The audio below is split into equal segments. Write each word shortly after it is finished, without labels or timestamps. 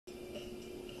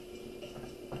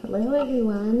Hello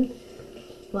everyone.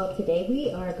 Well, today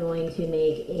we are going to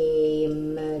make a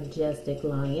majestic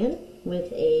lion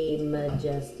with a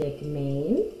majestic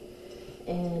mane,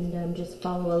 and just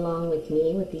follow along with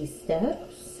me with these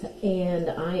steps. And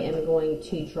I am going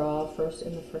to draw first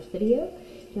in the first video,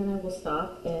 then I will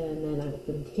stop, and then I will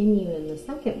continue in the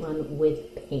second one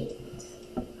with paint.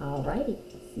 Alrighty,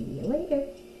 see you later.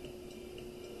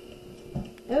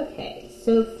 Okay,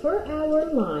 so for our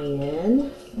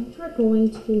lion, we're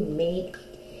going to make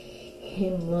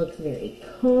him look very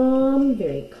calm,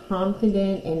 very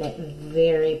confident, and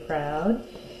very proud.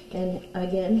 And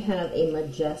again, have a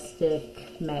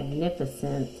majestic,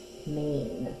 magnificent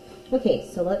mane. Okay,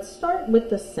 so let's start with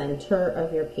the center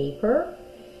of your paper.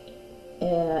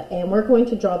 And we're going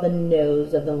to draw the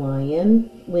nose of the lion,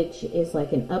 which is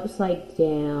like an upside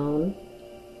down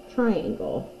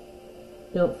triangle.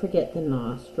 Don't forget the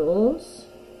nostrils.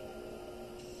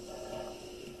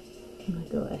 I'm going to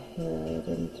go ahead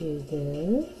and do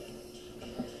this.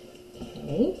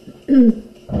 Okay.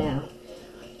 Now,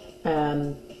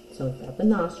 so we've got the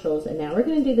nostrils, and now we're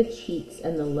going to do the cheeks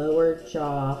and the lower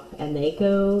jaw, and they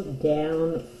go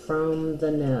down from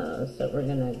the nose. So we're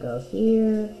going to go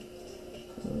here,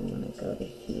 and I'm going to go to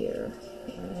here.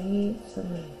 Alright, so I'm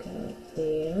going to go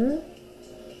there.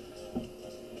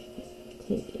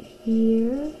 Take it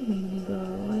here, I'm going to go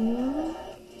around.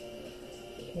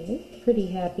 Okay, pretty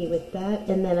happy with that.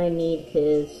 And then I need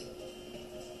his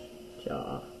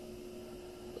jaw.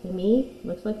 To me,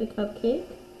 looks like a cupcake,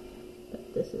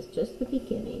 but this is just the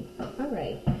beginning.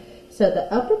 Alright, so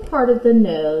the upper part of the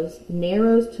nose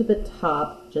narrows to the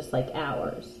top, just like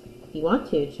ours. If you want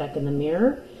to, check in the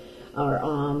mirror, or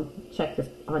check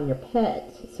on your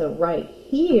pet. So right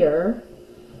here,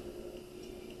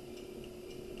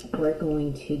 we're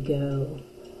going to go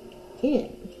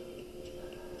in.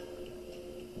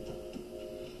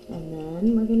 And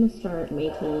then we're going to start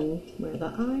making where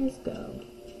the eyes go.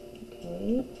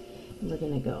 Okay, and we're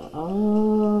going to go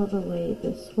all the way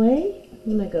this way.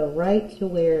 I'm going to go right to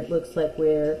where it looks like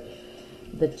where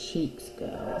the cheeks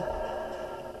go.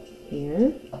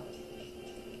 Here.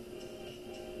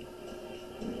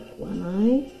 One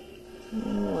eye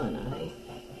and one eye.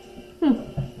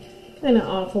 Kind of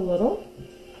off a little.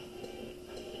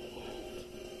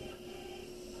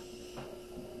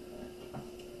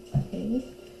 Okay.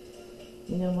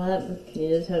 You know what? You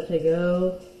just have to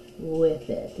go with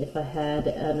it. If I had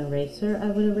an eraser, I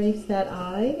would erase that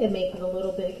eye and make it a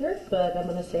little bigger, but I'm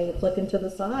going to say it's looking to the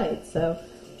side, so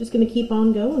I'm just going to keep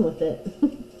on going with it.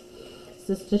 It's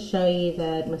just to show you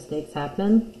that mistakes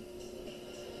happen.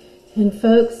 And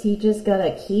folks, you just got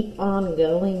to keep on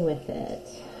going with it.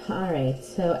 Alright,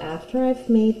 so after I've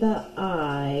made the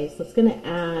eyes, let's going to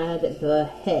add the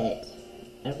head.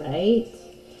 Alright?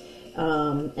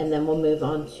 And then we'll move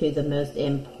on to the most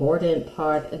important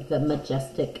part of the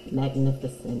majestic,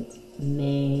 magnificent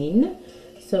mane.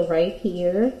 So right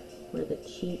here, where the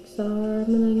cheeks are, I'm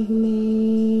going to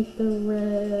make the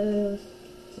rest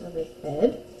of his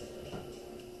head.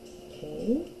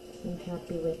 Okay, I'm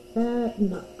happy with that.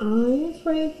 And the eyes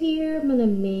right here, I'm going to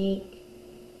make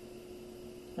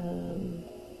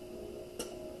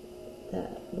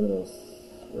that little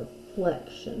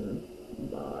reflection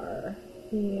bar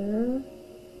here.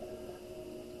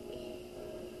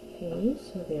 Okay,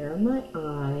 so there are my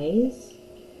eyes,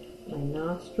 my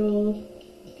nostrils.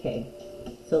 Okay,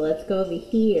 so let's go over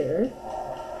here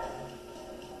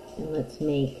and let's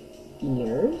make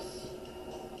ears.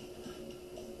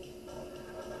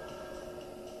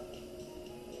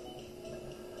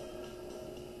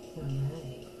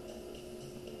 Alright.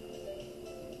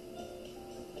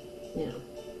 Now,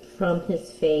 from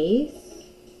his face,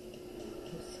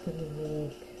 I'm going to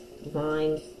make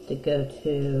lines to go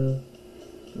to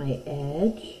my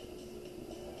edge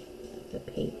of the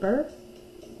paper,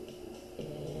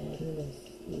 and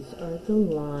these are the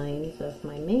lines of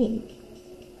my mane.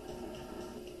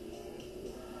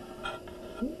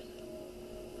 Oops.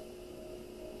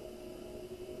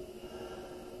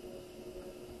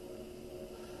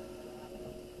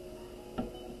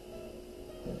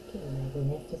 Okay,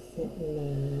 magnificent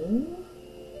mane.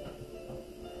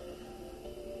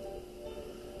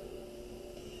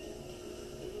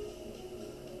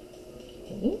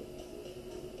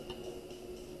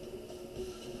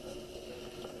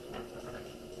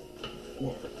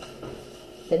 Now,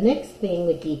 the next thing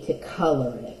would be to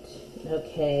color it.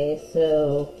 Okay,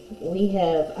 so we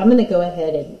have, I'm going to go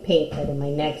ahead and paint that in my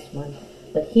next one,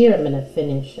 but here I'm going to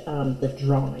finish the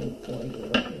drawing for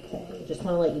you. Okay, I just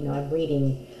want to let you know I'm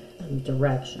reading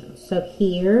directions. So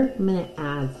here I'm going to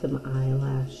add some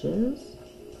eyelashes.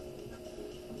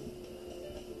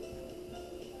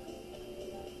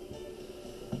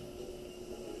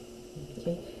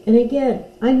 And again,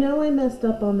 I know I messed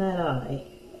up on that eye.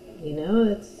 You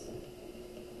know,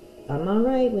 I'm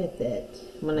alright with it.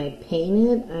 When I paint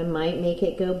it, I might make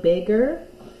it go bigger.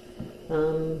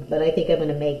 But I think I'm going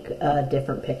to make a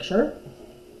different picture.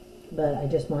 But I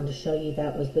just wanted to show you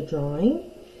that was the drawing.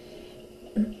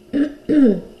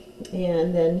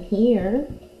 And then here,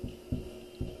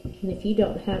 if you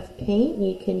don't have paint,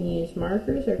 you can use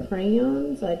markers or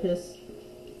crayons. I just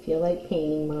feel like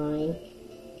painting mine.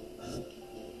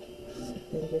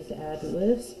 So then just add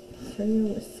wisp for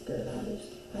your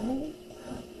whiskers, right?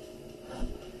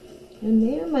 And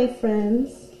there, my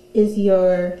friends, is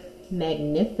your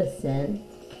magnificent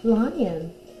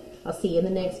lion. I'll see you in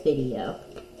the next video.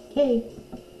 Okay,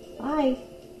 bye.